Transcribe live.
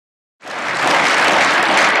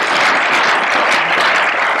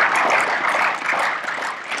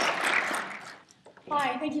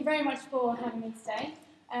very much for having me today.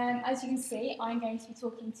 As you can see, I'm going to be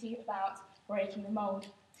talking to you about breaking the mould.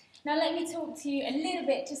 Now let me talk to you a little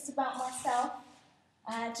bit just about myself,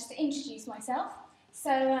 just to introduce myself.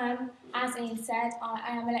 So, as Ian said,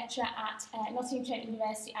 I am a lecturer at Nottingham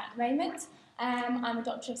University at the moment. I'm a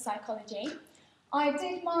Doctor of Psychology. I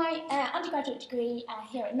did my undergraduate degree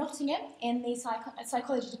here at Nottingham in the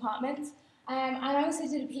psychology department, and I also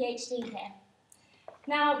did a PhD here.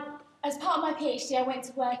 Now, as part of my PhD, I went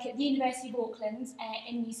to work at the University of Auckland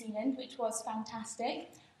in New Zealand, which was fantastic,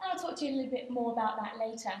 and I'll talk to you a little bit more about that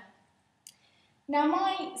later. Now,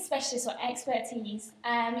 my specialist or expertise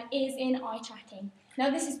is in eye tracking. Now,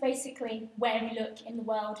 this is basically where we look in the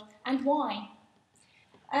world and why.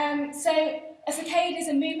 So, a saccade is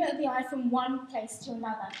a movement of the eye from one place to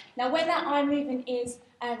another. Now, when that eye movement is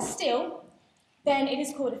still, then it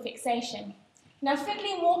is called a fixation. Now,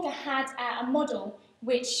 Findlay and Walker had a model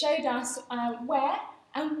which showed us where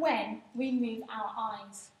and when we move our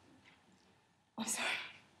eyes. I'm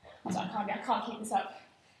sorry, I can't keep this up.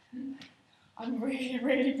 I'm really,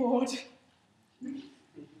 really bored.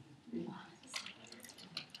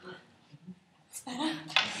 It's better.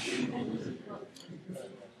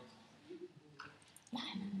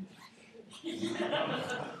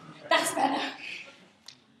 That's better.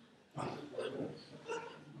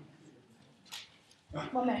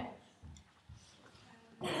 1 minute.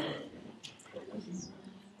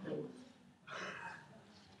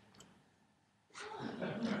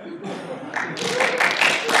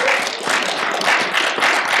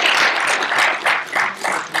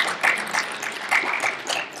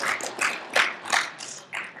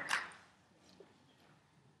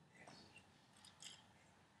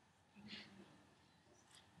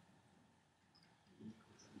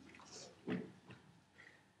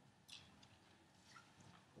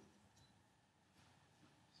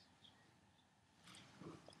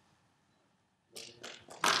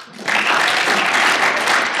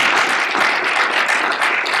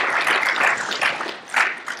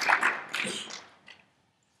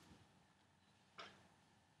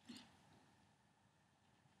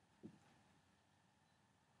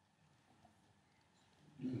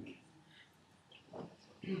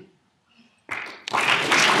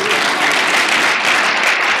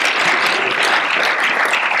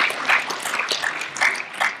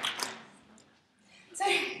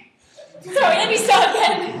 Sorry, let me start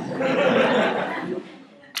again.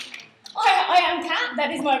 I am Kat,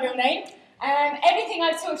 that is my real name. Everything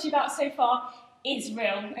I've talked to you about so far is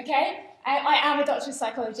real, okay? I am a Doctor of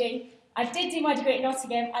Psychology. I did do my degree at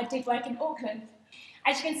Nottingham, I did work in Auckland.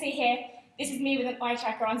 As you can see here, this is me with an eye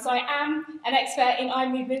tracker on, so I am an expert in eye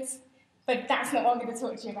movements, but that's not what I'm going to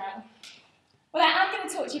talk to you about. Well, I am going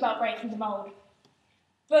to talk to you about breaking the mould.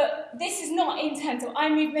 But this is not in terms of eye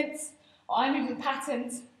movements or eye movement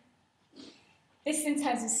patterns. This is in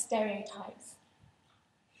terms of stereotypes.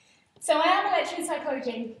 So I am a lecturer in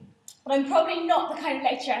psychology, but I'm probably not the kind of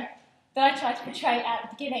lecturer that I try to portray at the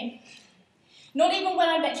beginning. Not even when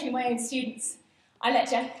I'm lecturing my own students. I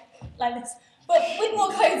lecture like this, but with more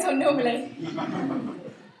clothes on normally.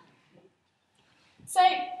 So,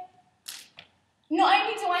 not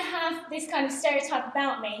only do I have this kind of stereotype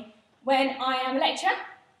about me when I am a lecturer,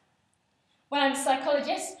 when I'm a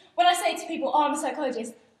psychologist, when I say to people, oh, I'm a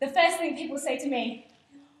psychologist, the first thing people say to me,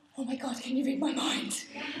 oh my God, can you read my mind?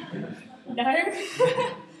 No.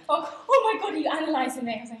 Oh my God, are you analysing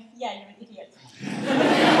me? I was like, yeah, you're an idiot.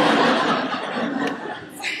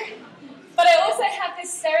 But I also have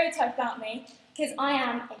this stereotype about me because I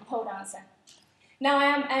am a pole dancer. Now, I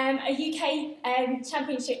am a UK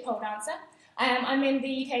championship pole dancer. I'm in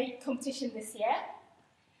the UK competition this year.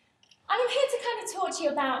 And I'm here to kind of talk to you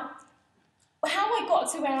about how I got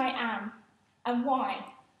to where I am and why.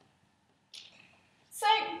 So,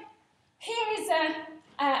 here is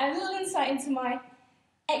a little insight into my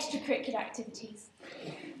extracurricular activities.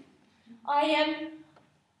 I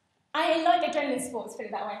like adrenaline sports, put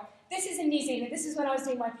it that way. This is in New Zealand. This is when I was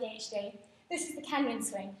doing my PhD. This is the canyon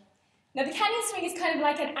swing. Now, the canyon swing is kind of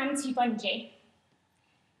like an anti-bungee.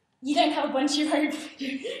 You don't have a bungee rope.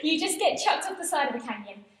 You just get chucked off the side of the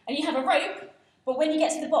canyon, and you have a rope, but when you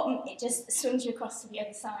get to the bottom, it just swings you across to the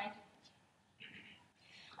other side.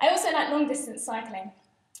 I also like long-distance cycling.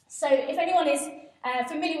 So if anyone is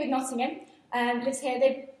familiar with Nottingham, lives here,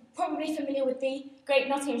 they're probably familiar with the Great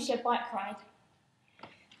Nottinghamshire Bike Ride.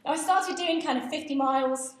 Now, I started doing kind of 50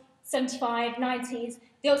 miles, 75, 90s.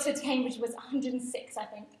 The Oxford to Cambridge was 106, I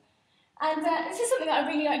think. And this is something that I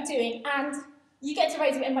really like doing, and you get to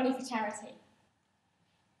raise a bit of money for charity.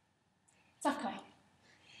 Tough Guy.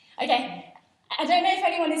 Okay, I don't know if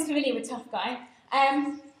anyone is familiar with Tough Guy.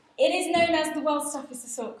 it is known as the world's toughest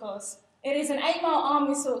assault course. It is an 8-mile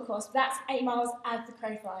army assault course, but that's 8 miles as the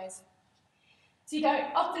crow flies. So you go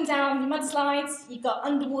up and down the mudslides, you've got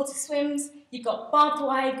underwater swims, you've got barbed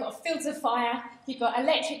wire, you've got fields of fire, you've got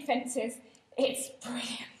electric fences. It's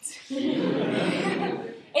brilliant.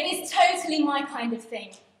 It is totally my kind of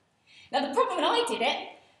thing. Now the problem when I did it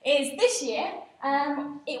is this year,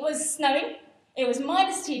 it was snowing, it was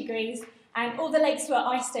 -2 degrees, and all the lakes were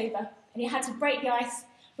iced over, and you had to break the ice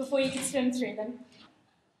before you could swim through them.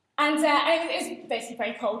 And it was basically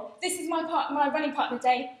very cold. This is my running partner,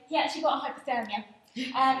 Dave. He actually got hypothermia,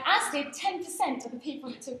 as did 10% of the people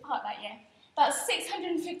that took part that year. That's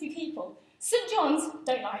 650 people. St John's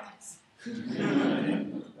don't like us.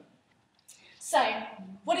 So,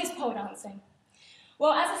 what is pole dancing?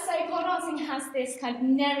 Well, as I say, pole dancing has this kind of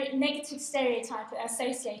negative stereotype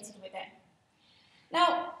associated with it.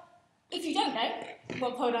 Now, if you don't know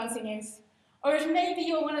what pole dancing is, or if maybe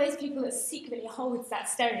you're one of those people that secretly holds that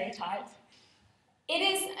stereotype, it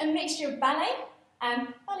is a mixture of ballet,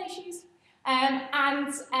 ballet shoes,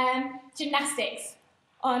 and gymnastics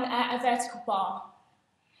on a vertical bar.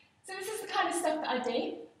 So this is the kind of stuff that I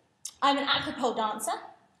do. I'm an aqua pole dancer.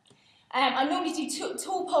 I normally do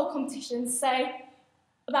tall pole competitions, so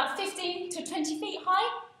about 15 to 20 feet high,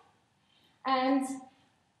 and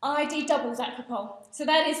I do doubles aqua pole. So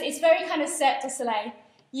it's very kind of Cirque du Soleil.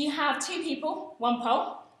 You have 2 people, 1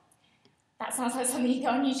 pole. That sounds like something you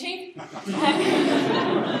get on YouTube.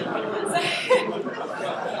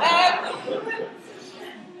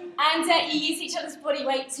 And you use each other's body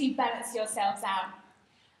weight to balance yourselves out.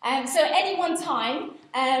 So at any one time,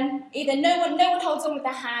 either no one holds on with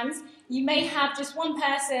their hands. You may have just one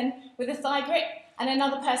person with a thigh grip and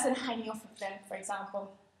another person hanging off of them, for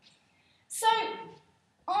example. So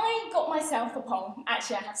I got myself a pole.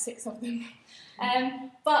 Actually, I have 6 of them.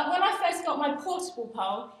 But when I first got my portable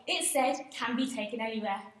pole, it said, can be taken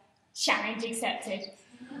anywhere. Challenge accepted.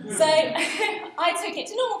 So I took it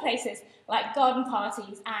to normal places, like garden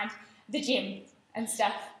parties and the gym and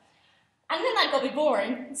stuff. And then that got a bit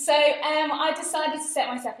boring, so I decided to set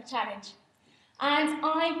myself a challenge. And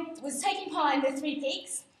I was taking part in the 3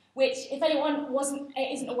 peaks, which, if anyone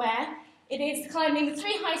isn't aware, it is climbing the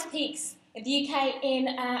 3 highest peaks in the UK in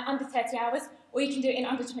under 30 hours, or you can do it in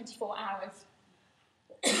under 24 hours.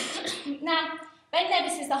 Now, Ben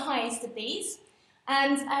Nevis is the highest of these,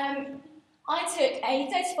 and I took a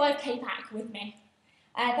 35k pack with me.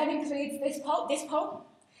 That includes this pole,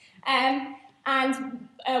 and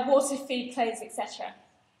water, food, clothes, etc.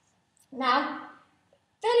 Now,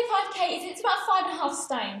 35k, it's about 5.5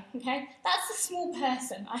 stone, okay? That's a small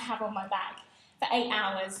person I have on my back for 8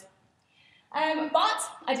 hours. But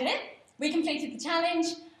I did it. We completed the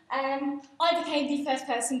challenge. I became the first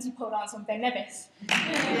person to pole dance on Ben Nevis.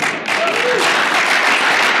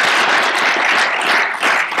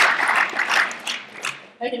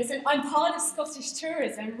 Okay, listen, I'm part of Scottish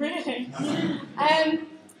tourism, really.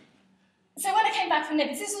 So when I came back from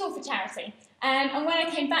Nevis, this was all for charity, and when I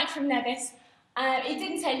came back from Nevis, it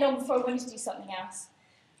didn't take long before I wanted to do something else.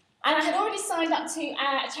 And I had already signed up to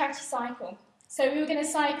a charity cycle. So we were going to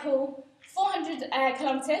cycle 400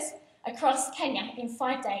 kilometres across Kenya in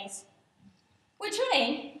 5 days. Which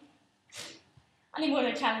really, I need more of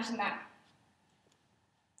a challenge than that.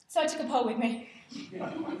 So I took a pole with me.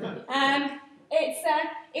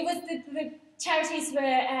 The charities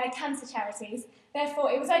were cancer charities,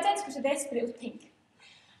 therefore it was identical to this, but it was pink.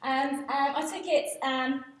 And I took it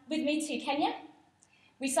with me to Kenya.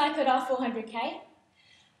 We cycled our 400k,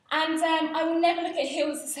 and I will never look at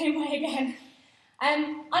hills the same way again.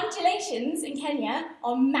 Undulations in Kenya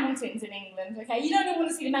are mountains in England, okay? You don't want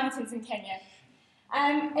to see the mountains in Kenya.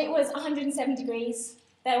 It was 107 degrees,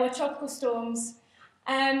 there were tropical storms,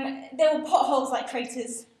 there were potholes like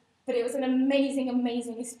craters, but it was an amazing,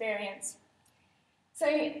 amazing experience. So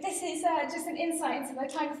this is just an insight into the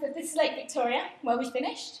kind of, this is Lake Victoria, where we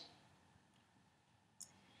finished.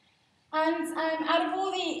 And out of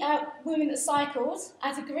all the women that cycled,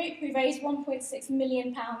 as a group, we raised £1.6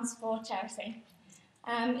 million for charity.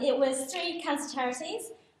 It was 3 cancer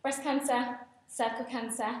charities: breast cancer, cervical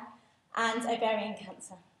cancer, and ovarian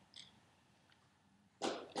cancer.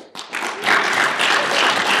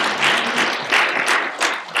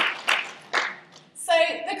 So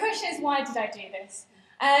the question is, why did I do this?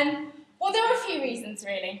 Well, there are a few reasons,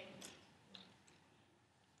 really.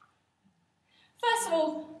 First of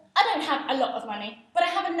all, I don't have a lot of money, but I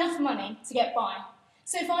have enough money to get by.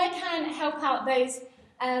 So if I can help out those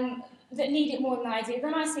that need it more than I do,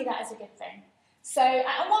 then I see that as a good thing. So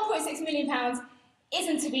 £1.6 million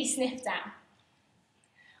isn't to be sniffed at.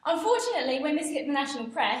 Unfortunately, when this hit the national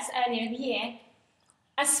press earlier in the year,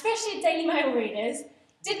 especially Daily Mail readers,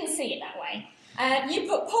 didn't see it that way. You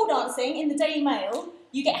put pole dancing in the Daily Mail,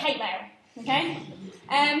 you get hate mail, okay?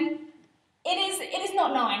 It is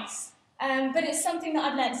not nice, but it's something that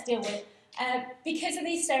I've learned to deal with because of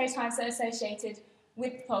these stereotypes that are associated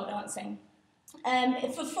with pole dancing.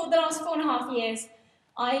 For the last 4.5 years,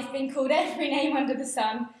 I've been called every name under the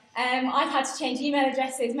sun. I've had to change email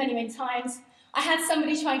addresses many, many times. I had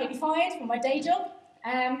somebody try and get me fired from my day job,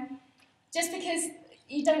 just because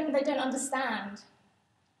they don't understand.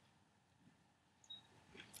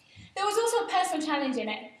 There was also a personal challenge in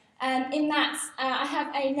it, in that I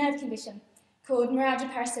have a nerve condition called myalgia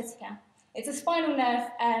parasitica. It's a spinal nerve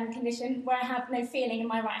condition where I have no feeling in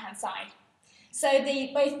my right-hand side. So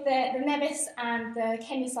both the Nevis and the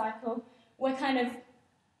Kenya cycle were kind of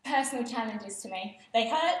personal challenges to me. They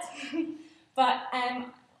hurt, but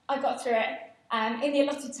I got through it in the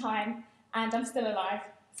allotted time, and I'm still alive.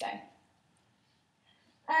 So,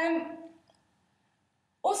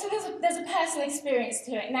 also there's a personal experience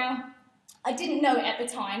to it. Now, I didn't know it at the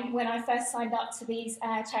time when I first signed up to these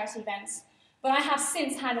charity events, but I have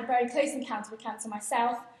since had a very close encounter with cancer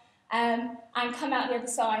myself, and come out the other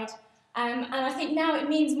side. And I think now it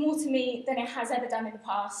means more to me than it has ever done in the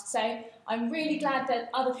past. So I'm really glad that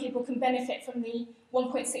other people can benefit from the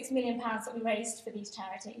 £1.6 million that we raised for these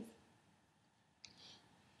charities.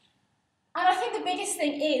 And I think the biggest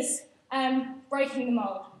thing is breaking the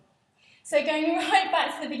mould. So going right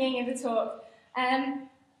back to the beginning of the talk,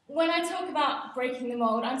 when I talk about breaking the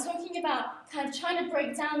mould, I'm talking about kind of trying to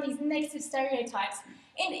break down these negative stereotypes.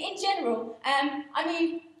 In general, I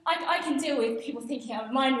mean, I can deal with people thinking I'm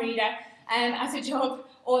a mind reader as a job,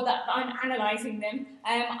 or that I'm analysing them.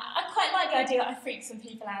 I quite like the idea that I freak some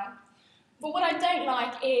people out. But what I don't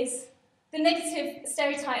like is the negative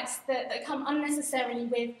stereotypes that come unnecessarily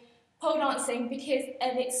with pole dancing because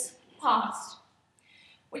of its past.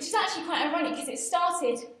 Which is actually quite ironic because it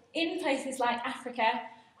started in places like Africa,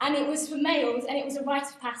 and it was for males, and it was a rite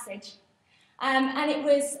of passage. And it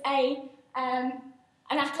was an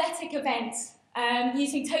athletic event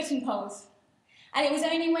using totem poles. And it was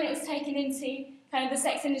only when it was taken into kind of the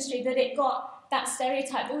sex industry that it got that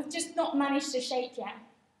stereotype that we've just not managed to shake yet.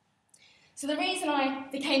 So the reason I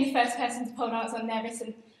became the first person to pole dance on Nevis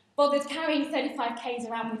and bothered carrying 35Ks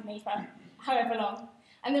around with me for however long,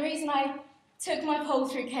 and the reason I took my pole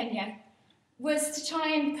through Kenya was to try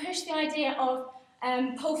and push the idea of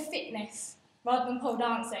pole fitness rather than pole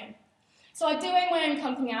dancing. So I do own my own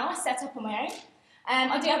company now. I set up on my own.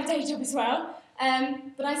 I do have a day job as well,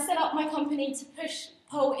 but I set up my company to push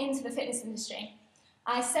pole into the fitness industry.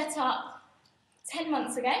 I set up 10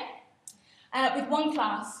 months ago with one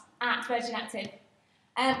class at Virgin Active.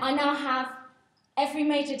 I now have every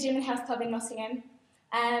major gym and health club in Nottingham,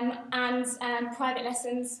 and private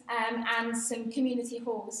lessons and some community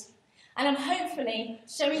halls. And I'm hopefully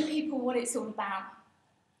showing people what it's all about.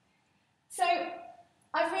 So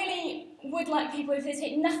I really would like people to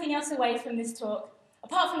take nothing else away from this talk,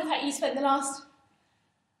 apart from the fact you spent the last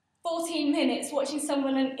 14 minutes watching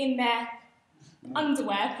someone in their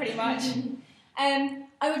underwear, pretty much.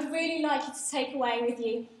 I would really like you to take away with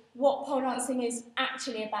you what pole dancing is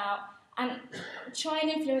actually about, and try and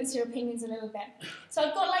influence your opinions a little bit. So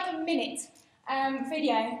I've got like a minute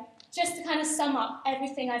video just to kind of sum up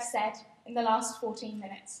everything I've said in the last 14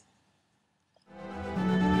 minutes.